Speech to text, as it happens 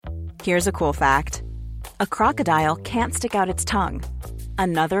Here's a cool fact. A crocodile can't stick out its tongue.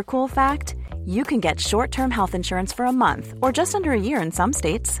 Another cool fact, you can get short-term health insurance for a month or just under a year in some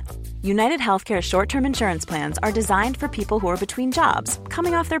states. United Healthcare short-term insurance plans are designed for people who are between jobs,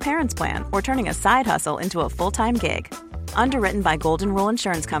 coming off their parents' plan, or turning a side hustle into a full-time gig. Underwritten by Golden Rule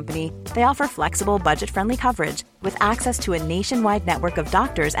Insurance Company, they offer flexible, budget-friendly coverage with access to a nationwide network of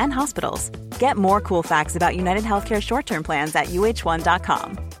doctors and hospitals. Get more cool facts about United Healthcare short-term plans at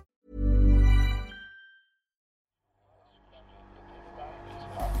uh1.com.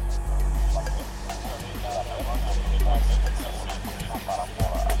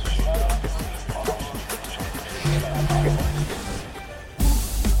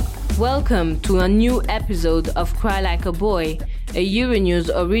 Welcome to a new episode of Cry Like a Boy, a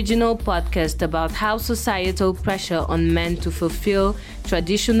Euronews original podcast about how societal pressure on men to fulfill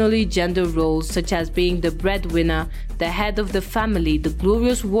traditionally gender roles such as being the breadwinner, the head of the family, the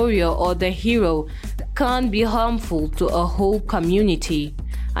glorious warrior or the hero can be harmful to a whole community.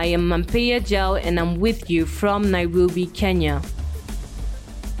 I am Mampeya Jao and I'm with you from Nairobi, Kenya.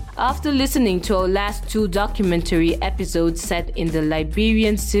 After listening to our last two documentary episodes set in the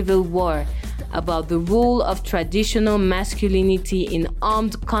Liberian Civil War about the role of traditional masculinity in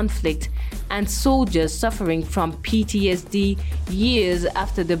armed conflict and soldiers suffering from PTSD years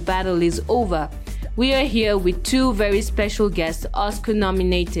after the battle is over, we are here with two very special guests,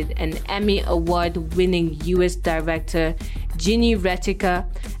 Oscar-nominated and Emmy Award-winning US director Ginny Retica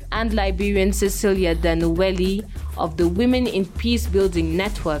and Liberian Cecilia Danueli of the Women in Peacebuilding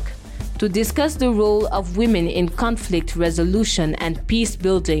Network, to discuss the role of women in conflict resolution and peace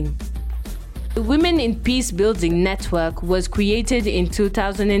building. The Women in Peacebuilding Network was created in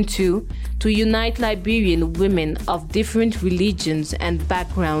 2002 to unite Liberian women of different religions and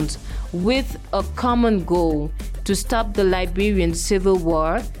backgrounds with a common goal to stop the Liberian Civil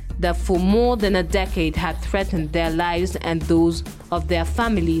War that for more than a decade had threatened their lives and those of their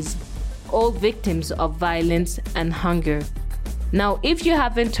families, all victims of violence and hunger. Now, if you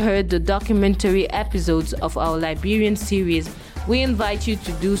haven't heard the documentary episodes of our Liberian series, we invite you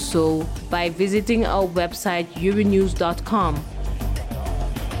to do so by visiting our website euronews.com.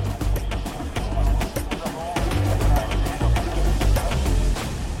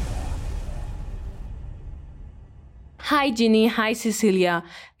 Hi Ginny, hi Cecilia.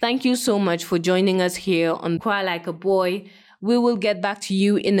 Thank you so much for joining us here on Cry Like a Boy. We will get back to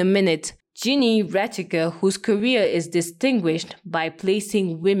you in a minute. Ginny Retica, whose career is distinguished by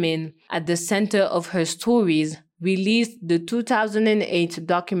placing women at the center of her stories, released the 2008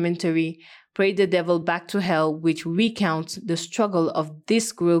 documentary Pray the Devil Back to Hell, which recounts the struggle of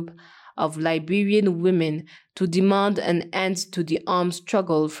this group of Liberian women to demand an end to the armed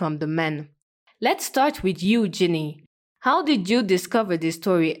struggle from the men. Let's start with you, Ginny. How did you discover this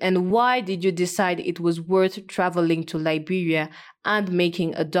story and why did you decide it was worth traveling to Liberia and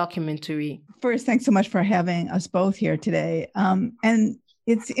making a documentary? First, thanks so much for having us both here today. And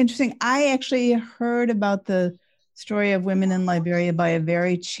it's interesting. I actually heard about the story of women in Liberia by a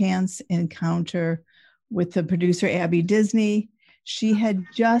very chance encounter with the producer, Abby Disney. She had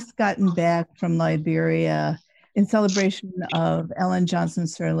just gotten back from Liberia in celebration of Ellen Johnson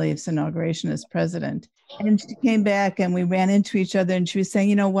Sirleaf's inauguration as president. And she came back and we ran into each other and she was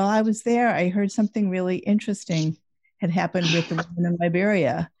saying, while I was there, I heard something really interesting had happened with the women in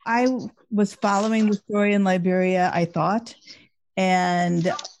Liberia. I was following the story in Liberia, I thought,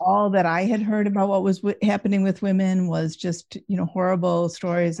 and all that I had heard about what was happening with women was just, horrible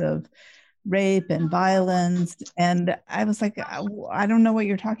stories of rape and violence. And I was like, I don't know what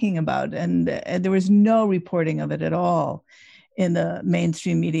you're talking about. And there was no reporting of it at all in the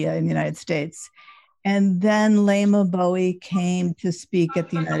mainstream media in the United States. And then Lema Bowie came to speak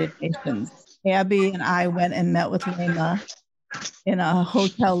at the United Nations. Abby and I went and met with Lema in a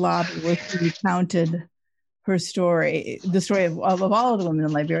hotel lobby where she recounted her story, the story of all of the women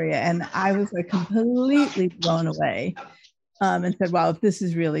in Liberia. And I was completely blown away and said, wow, if this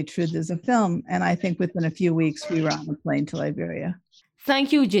is really true, there's a film. And I think within a few weeks, we were on a plane to Liberia.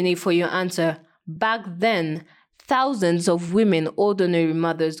 Thank you, Ginny, for your answer. Back then, thousands of women, ordinary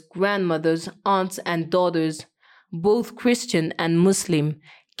mothers, grandmothers, aunts, and daughters, both Christian and Muslim,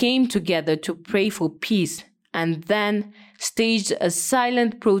 came together to pray for peace and then staged a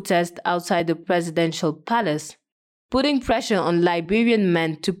silent protest outside the presidential palace, putting pressure on Liberian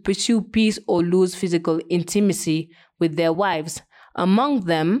men to pursue peace or lose physical intimacy with their wives. Among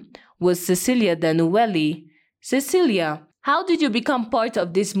them was Cecilia Danueli. Cecilia, how did you become part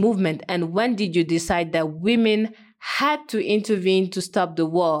of this movement and when did you decide that women had to intervene to stop the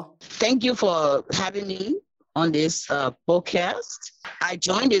war? Thank you for having me. on this podcast. I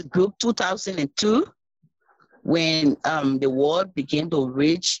joined this group 2002 when the war began to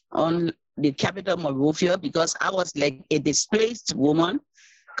rage on the capital Monrovia, because I was like a displaced woman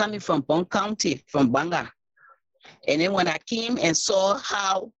coming from Bong County, from Banga. And then when I came and saw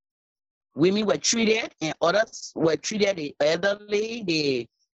how women were treated and others were treated, the elderly,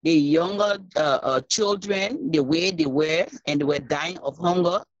 the younger children, the way they were, and they were dying of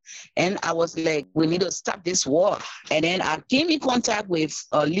hunger. And I was like, we need to stop this war. And then I came in contact with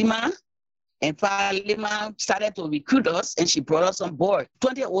Lima, and Lima started to recruit us, and she brought us on board.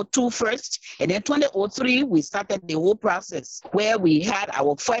 2002 first, and then 2003, we started the whole process where we had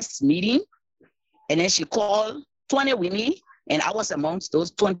our first meeting, and then she called 20 women, and I was amongst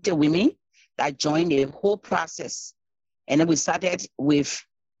those 20 women that joined the whole process. And then we started with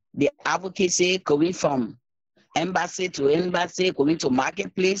the advocacy, going from embassy to embassy, going to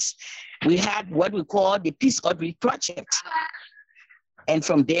marketplace. We had what we call the Peace Outreach Project. And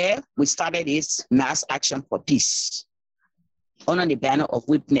from there, we started this Mass Action for Peace under the banner of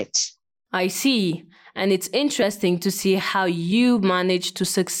WIPNET. I see. And it's interesting to see how you managed to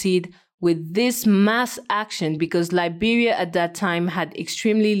succeed with this mass action, because Liberia at that time had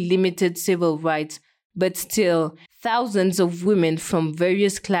extremely limited civil rights, but still thousands of women from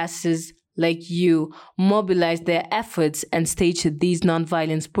various classes like you mobilized their efforts and staged these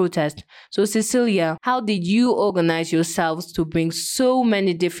nonviolent protests. So Cecilia, how did you organize yourselves to bring so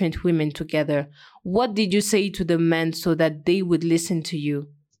many different women together? What did you say to the men so that they would listen to you?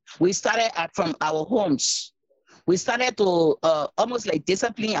 We started from our homes. We started to almost like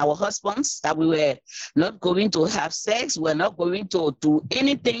discipline our husbands that we were not going to have sex. We're not going to do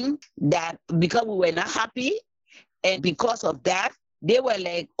anything that because we were not happy. And because of that, they were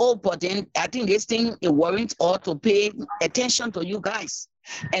like, oh, but then I think this thing, it warrants all to pay attention to you guys.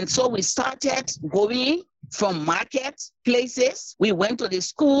 And so we started going from marketplaces. We went to the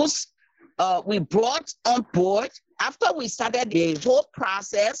schools. We brought on board, after we started the whole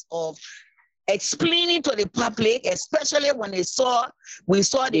process of explaining to the public, especially when we saw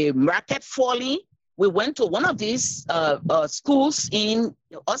the market falling. We went to one of these schools in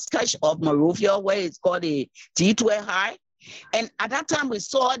the outskirts of Monrovia, where it's called the T12 High. And at that time, we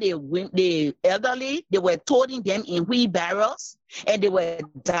saw the elderly, they were toting them in wheelbarrows, and they were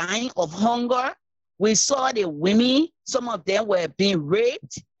dying of hunger. We saw the women, some of them were being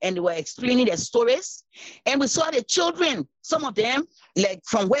raped, and they were explaining their stories. And we saw the children, some of them, like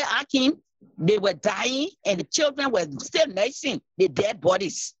from where I came, they were dying, and the children were still nursing the dead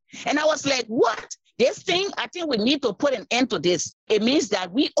bodies. And I was like, what? This thing, I think we need to put an end to this. It means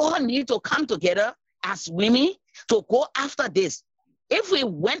that we all need to come together as women to go after this. If we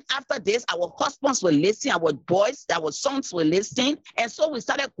went after this, our husbands were listening, our boys, our sons were listening. And so we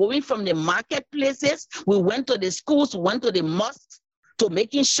started going from the marketplaces. We went to the schools, we went to the mosques, to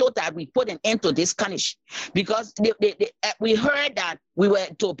making sure that we put an end to this carnage. Because we heard that we were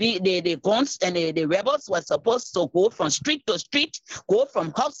to be, the guns and the rebels were supposed to go from street to street, go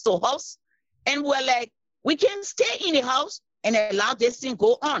from house to house. And we're like, we can't stay in the house and allow this thing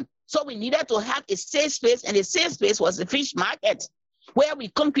go on. So we needed to have a safe space, and the safe space was the fish market, where we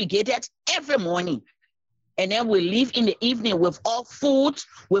congregated every morning. And then we leave in the evening with all food,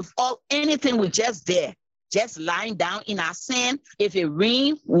 with all anything, we just there, just lying down in our sand. If it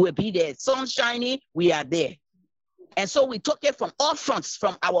rains, we'll be there. Sun shining, we are there. And so we took it from all fronts,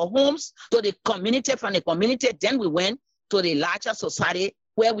 from our homes to the community, from the community. Then we went to the larger society,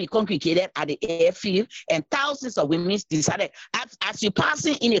 where we congregated at the airfield, and thousands of women decided, as you're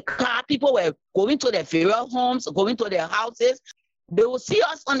passing in a car, people were going to their funeral homes, going to their houses. They would see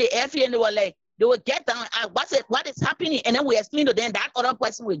us on the airfield, and they were like, they would get down, what is happening? And then we explained to them, that other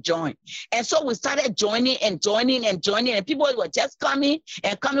person would join. And so we started joining, and people were just coming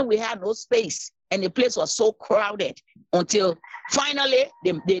and coming. We had no space, and the place was so crowded until finally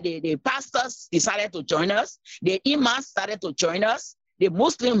the pastors decided to join us. The imams started to join us. The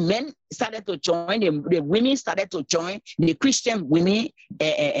Muslim men started to join, the women started to join, the Christian women,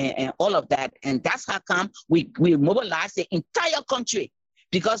 and all of that. And that's how come we mobilized the entire country,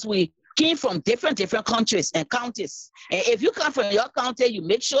 because we came from different countries and counties. And if you come from your county, you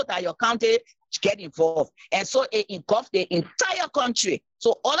make sure that your county get involved. And so it engulfed the entire country.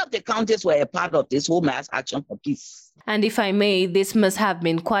 So all of the counties were a part of this whole Mass Action for Peace. And if I may, this must have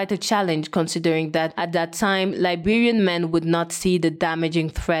been quite a challenge, considering that at that time, Liberian men would not see the damaging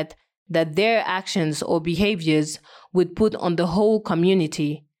threat that their actions or behaviors would put on the whole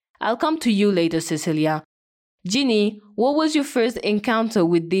community. I'll come to you later, Cecilia. Ginny, what was your first encounter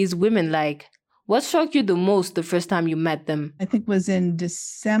with these women like? What struck you the most the first time you met them? I think it was in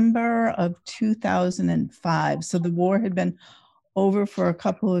December of 2005. So the war had been over for a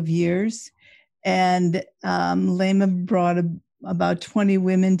couple of years. And Lema brought about 20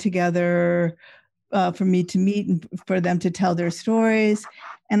 women together for me to meet and for them to tell their stories.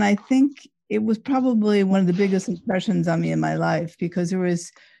 And I think it was probably one of the biggest impressions on me in my life, because there was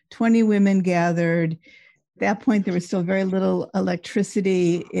 20 women gathered. At that point, there was still very little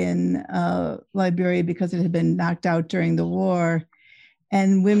electricity in Liberia because it had been knocked out during the war.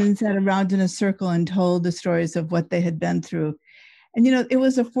 And women sat around in a circle and told the stories of what they had been through. And, it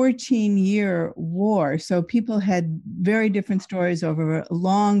was a 14-year war. So people had very different stories over a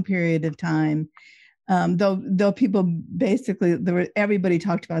long period of time. Though people basically, everybody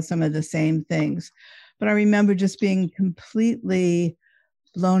talked about some of the same things. But I remember just being completely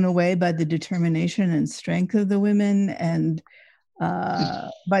blown away by the determination and strength of the women and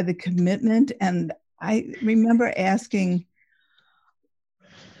by the commitment. And I remember asking,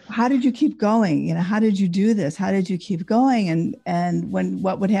 how did you keep going? How did you do this? How did you keep going? And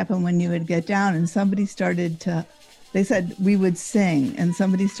what would happen when you would get down? And somebody they said we would sing, and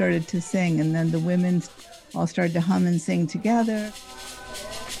somebody started to sing, and then the women all started to hum and sing together.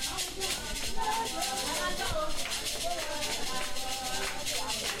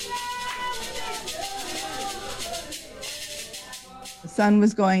 The sun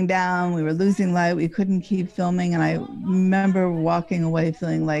was going down, we were losing light, we couldn't keep filming, and I remember walking away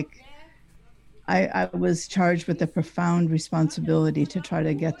feeling like I was charged with a profound responsibility to try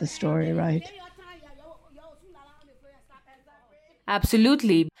to get the story right.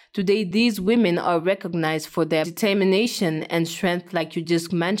 Absolutely. Today, these women are recognized for their determination and strength, like you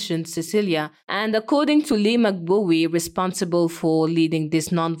just mentioned, Cecilia. And according to Lee McBowie, responsible for leading this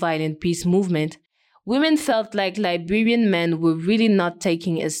nonviolent peace movement, women felt like Liberian men were really not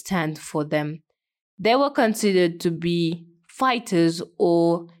taking a stand for them. They were considered to be fighters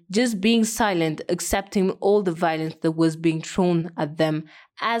or just being silent, accepting all the violence that was being thrown at them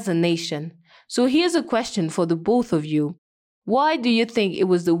as a nation. So here's a question for the both of you. Why do you think it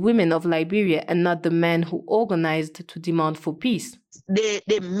was the women of Liberia and not the men who organized to demand for peace?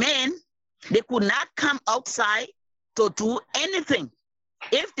 The men, they could not come outside to do anything.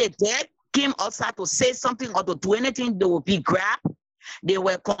 If they came outside to say something or to do anything, they would be grabbed. They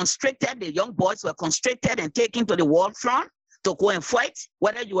were constricted. The young boys were constricted and taken to the war front to go and fight,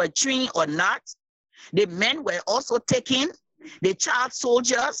 whether you were trained or not. The men were also taken. The child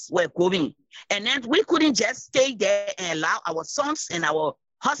soldiers were going. And then we couldn't just stay there and allow our sons and our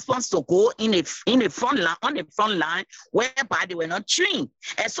husbands to go in the front line, on the front line, whereby they were not trained.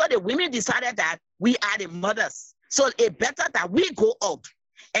 And so the women decided that we are the mothers. So it's better that we go out.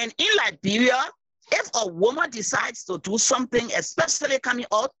 And in Liberia, if a woman decides to do something, especially coming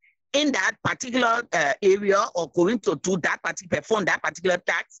out in that particular area or going to do perform that particular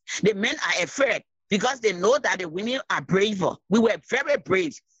task, the men are afraid because they know that the women are braver. We were very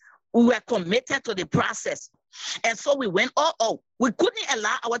brave. We were committed to the process. And so we went all out. We couldn't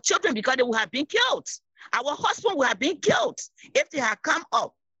allow our children because they would have been killed. Our husband would have been killed if they had come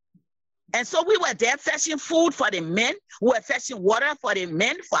up. And so we were there fetching food for the men. We were fetching water for the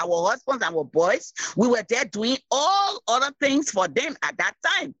men, for our husbands and our boys. We were there doing all other things for them at that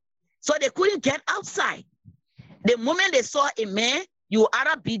time. So they couldn't get outside. The moment they saw a man, you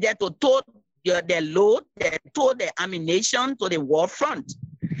either be there to tow their load, they tow their ammunition to the war front.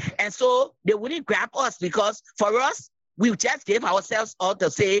 And so they wouldn't grab us because for us, we just gave ourselves out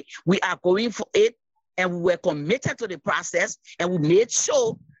to say we are going for it. And we were committed to the process, and we made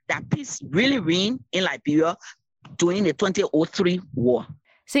sure that peace really reigned in Liberia during the 2003 war.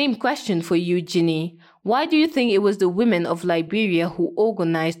 Same question for you, Ginny. Why do you think it was the women of Liberia who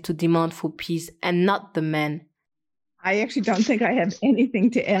organized to demand for peace and not the men? I actually don't think I have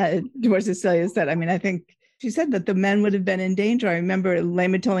anything to add to what Cecilia said. I mean, I think she said that the men would have been in danger. I remember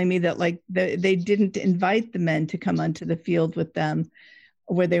Lema telling me that they didn't invite the men to come onto the field with them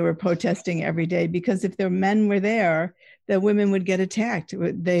where they were protesting every day, because if their men were there, the women would get attacked.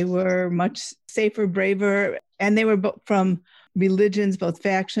 They were much safer, braver, and they were from religions, both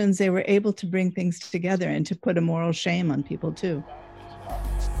factions. They were able to bring things together and to put a moral shame on people too.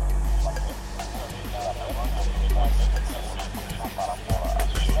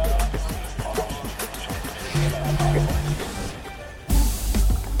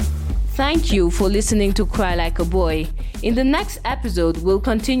 Thank you for listening to Cry Like a Boy. In the next episode, we'll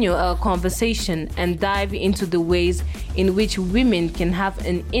continue our conversation and dive into the ways in which women can have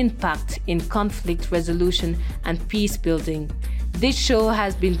an impact in conflict resolution and peace building. This show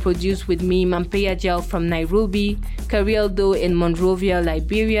has been produced with me, Mampeya Jal from Nairobi, Kariel Do in Monrovia,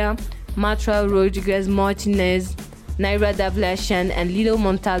 Liberia, Matra Rodriguez Martinez, Naira Davlasian, and Lido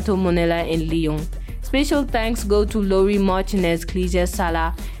Montalto Monella in Lyon. Special thanks go to Lori Martinez, Clesia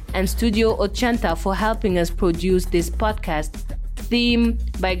Sala, and Studio Ochenta for helping us produce this podcast. Theme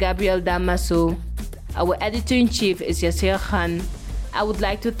by Gabriel Damaso. Our editor-in-chief is Yasir Khan. I would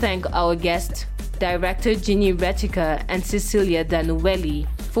like to thank our guests, Director Ginny Retica and Cecilia Danueli.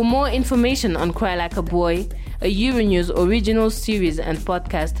 For more information on Cry Like a Boy, a Euronews original series and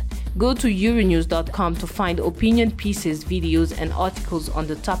podcast, go to euronews.com to find opinion pieces, videos, and articles on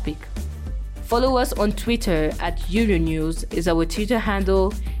the topic. Follow us on Twitter at Euronews is our Twitter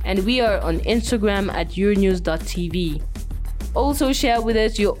handle, and we are on Instagram at euronews.tv. Also share with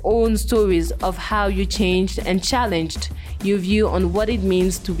us your own stories of how you changed and challenged your view on what it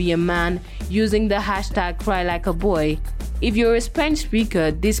means to be a man using the hashtag #CryLikeABoy. If you're a French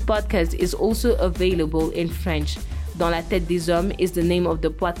speaker, this podcast is also available in French. Dans la tête des hommes is the name of the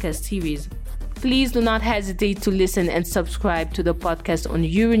podcast series. Please do not hesitate to listen and subscribe to the podcast on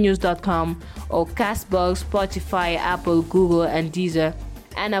Euronews.com or Castbox, Spotify, Apple, Google, and Deezer.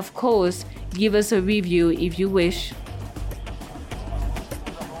 And of course, give us a review if you wish.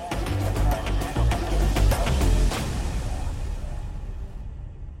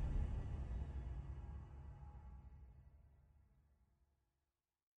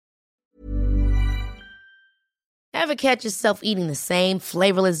 Ever catch yourself eating the same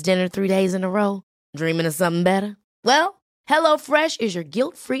flavorless dinner 3 days in a row? Dreaming of something better? Well, HelloFresh is your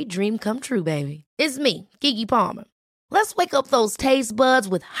guilt-free dream come true, baby. It's me, Keke Palmer. Let's wake up those taste buds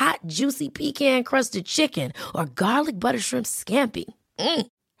with hot, juicy pecan-crusted chicken or garlic butter shrimp scampi.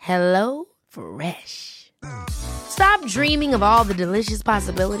 Hello Fresh. Stop dreaming of all the delicious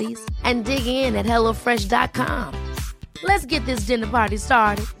possibilities and dig in at HelloFresh.com. Let's get this dinner party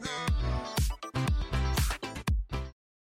started.